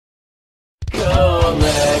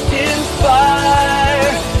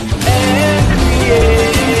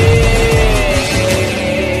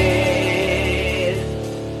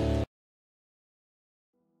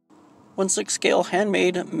1/6 scale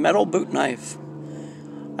handmade metal boot knife.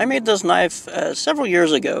 I made this knife several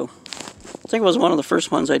years ago. I think it was one of the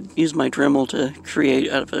first ones I used my Dremel to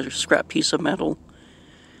create out of a scrap piece of metal.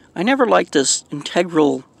 I never liked this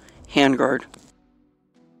integral handguard,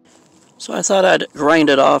 so I thought I'd grind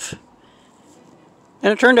it off.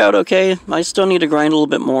 And it turned out okay. I still need to grind a little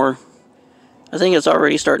bit more. I think it's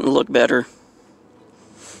already starting to look better.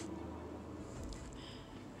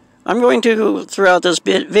 I'm going to, throughout this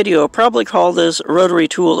video, probably call this rotary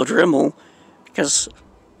tool a Dremel, because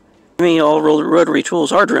to me all rotary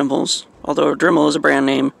tools are Dremels, although Dremel is a brand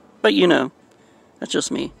name, but you know, that's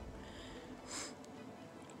just me.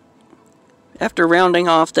 After rounding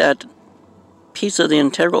off that piece of the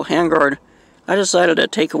integral handguard, I decided to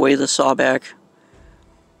take away the sawback.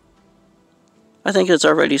 I think it's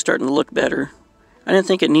already starting to look better. I didn't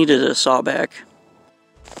think it needed a sawback.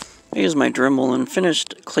 I used my Dremel and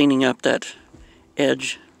finished cleaning up that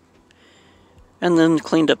edge, and then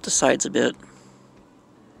cleaned up the sides a bit.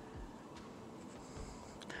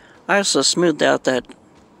 I also smoothed out that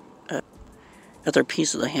other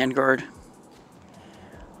piece of the handguard.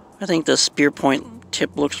 I think the spear point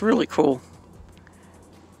tip looks really cool,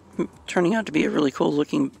 turning out to be a really cool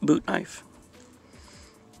looking boot knife.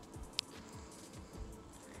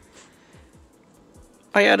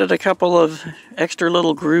 I added a couple of extra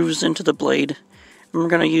little grooves into the blade. I'm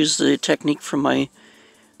going to use the technique from my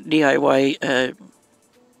DIY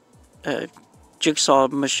jigsaw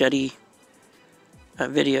machete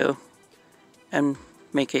video and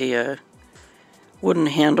make a wooden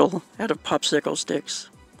handle out of popsicle sticks.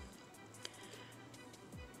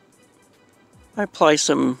 I apply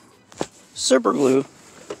some super glue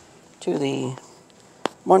to the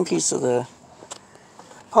one piece of the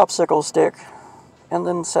popsicle stick and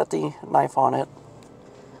then set the knife on it.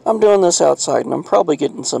 I'm doing this outside and I'm probably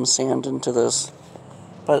getting some sand into this,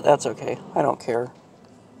 but that's okay. I don't care.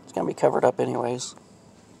 It's going to be covered up anyways.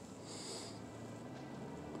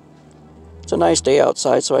 It's a nice day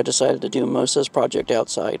outside, so I decided to do most of this project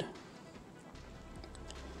outside.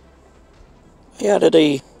 I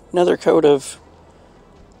added another coat of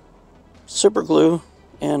super glue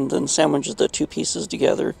and then sandwiched the two pieces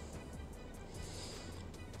together.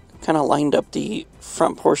 Kind of lined up the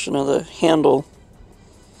front portion of the handle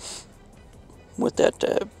with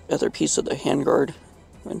that other piece of the handguard,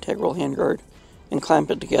 integral handguard, and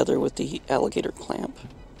clamped it together with the alligator clamp.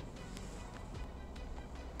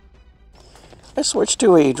 I switched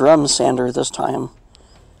to a drum sander this time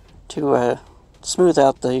to smooth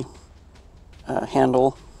out the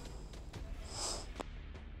handle.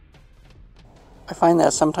 I find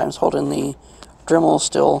that sometimes holding the Dremel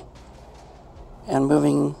still and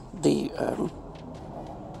moving the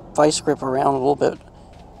vice grip around a little bit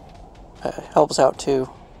helps out too.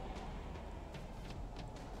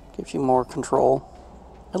 Gives you more control.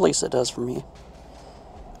 At least it does for me.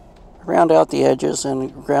 Round out the edges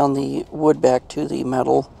and ground the wood back to the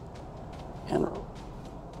metal and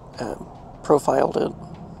profiled it.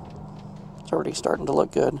 It's already starting to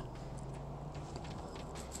look good.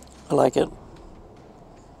 I like it.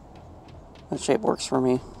 That shape works for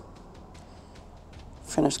me.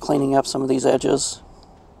 Finished cleaning up some of these edges.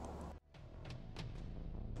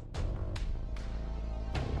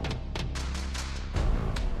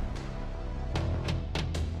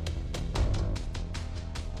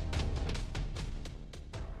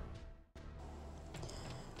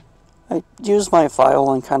 I used my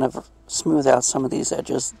file and kind of smooth out some of these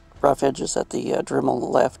edges, rough edges that the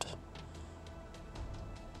Dremel left.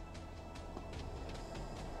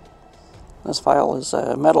 This file is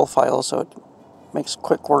a metal file, so it makes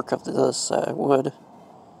quick work of this wood.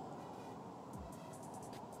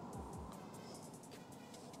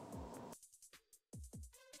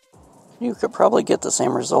 You could probably get the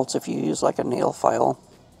same results if you use like a nail file.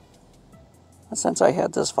 And since I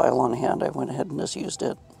had this file on hand, I went ahead and just used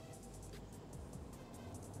it.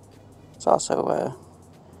 It's also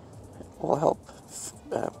will help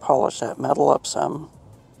polish that metal up some.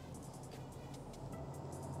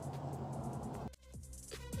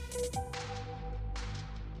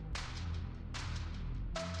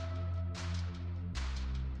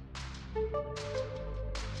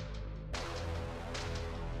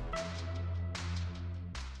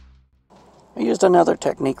 I used another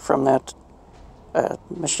technique from that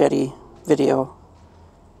machete video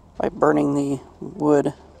by burning the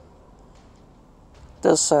wood.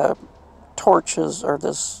 This torch is, or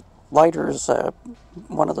this lighter is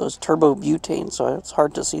one of those turbo butane, so it's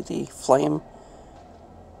hard to see the flame,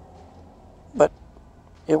 but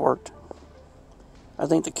it worked. I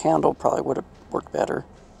think the candle probably would have worked better.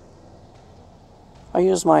 I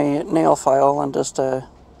used my nail file and just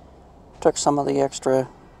took some of the extra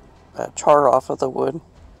char off of the wood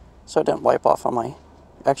so it didn't wipe off on my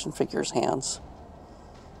action figure's hands.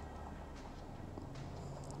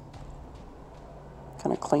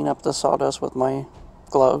 Kind of clean up the sawdust with my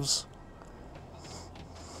gloves.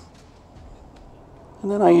 And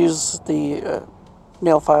then I use the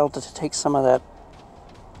nail file to take some of that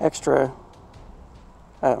extra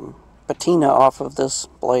patina off of this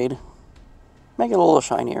blade. Make it a little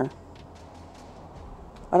shinier.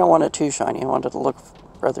 I don't want it too shiny. I want it to look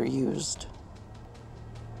rather used,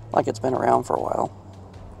 like it's been around for a while.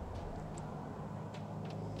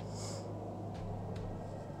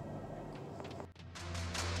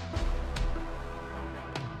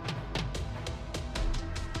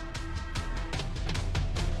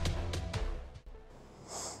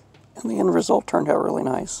 And the end result turned out really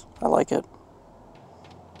nice. I like it.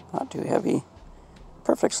 Not too heavy.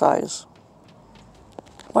 Perfect size.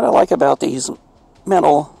 What I like about these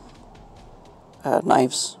metal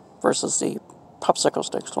knives versus the popsicle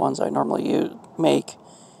sticks, the ones I normally make,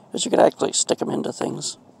 is you could actually stick them into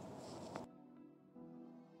things.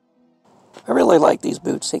 I really like these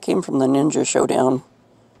boots. They came from the Ninja Showdown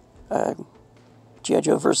G.I.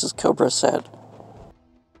 Joe vs. Cobra set.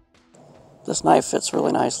 This knife fits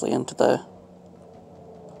really nicely into the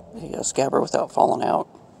scabbard without falling out.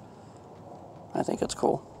 I think it's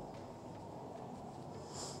cool.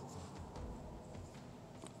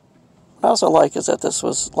 What I also like is that this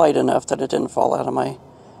was light enough that it didn't fall out of my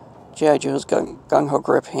G.I. Joe's gung-ho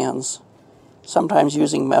grip hands. Sometimes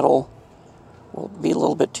using metal will be a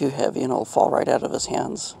little bit too heavy and it'll fall right out of his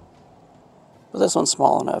hands. But this one's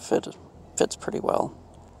small enough, it fits pretty well.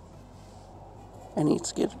 And he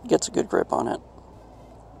gets a good grip on it.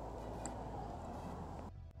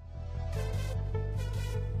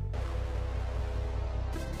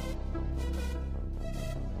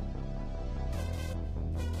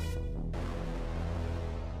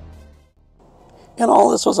 In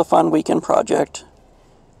all, this was a fun weekend project.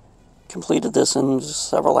 Completed this in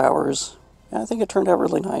several hours. And I think it turned out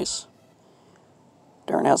really nice.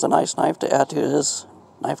 Darren has a nice knife to add to his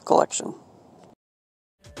knife collection.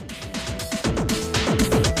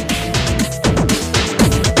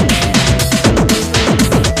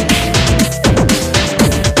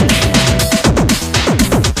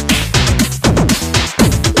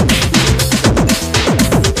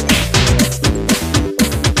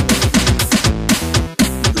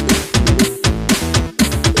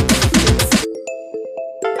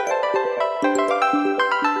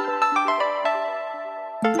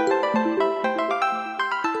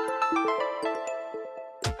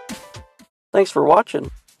 Thanks for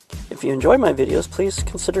watching. If you enjoy my videos, please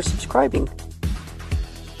consider subscribing.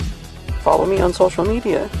 Follow me on social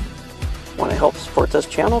media. Want to help support this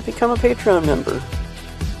channel? Become a Patreon member.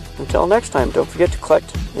 Until next time, don't forget to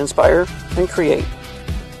collect, inspire, and create.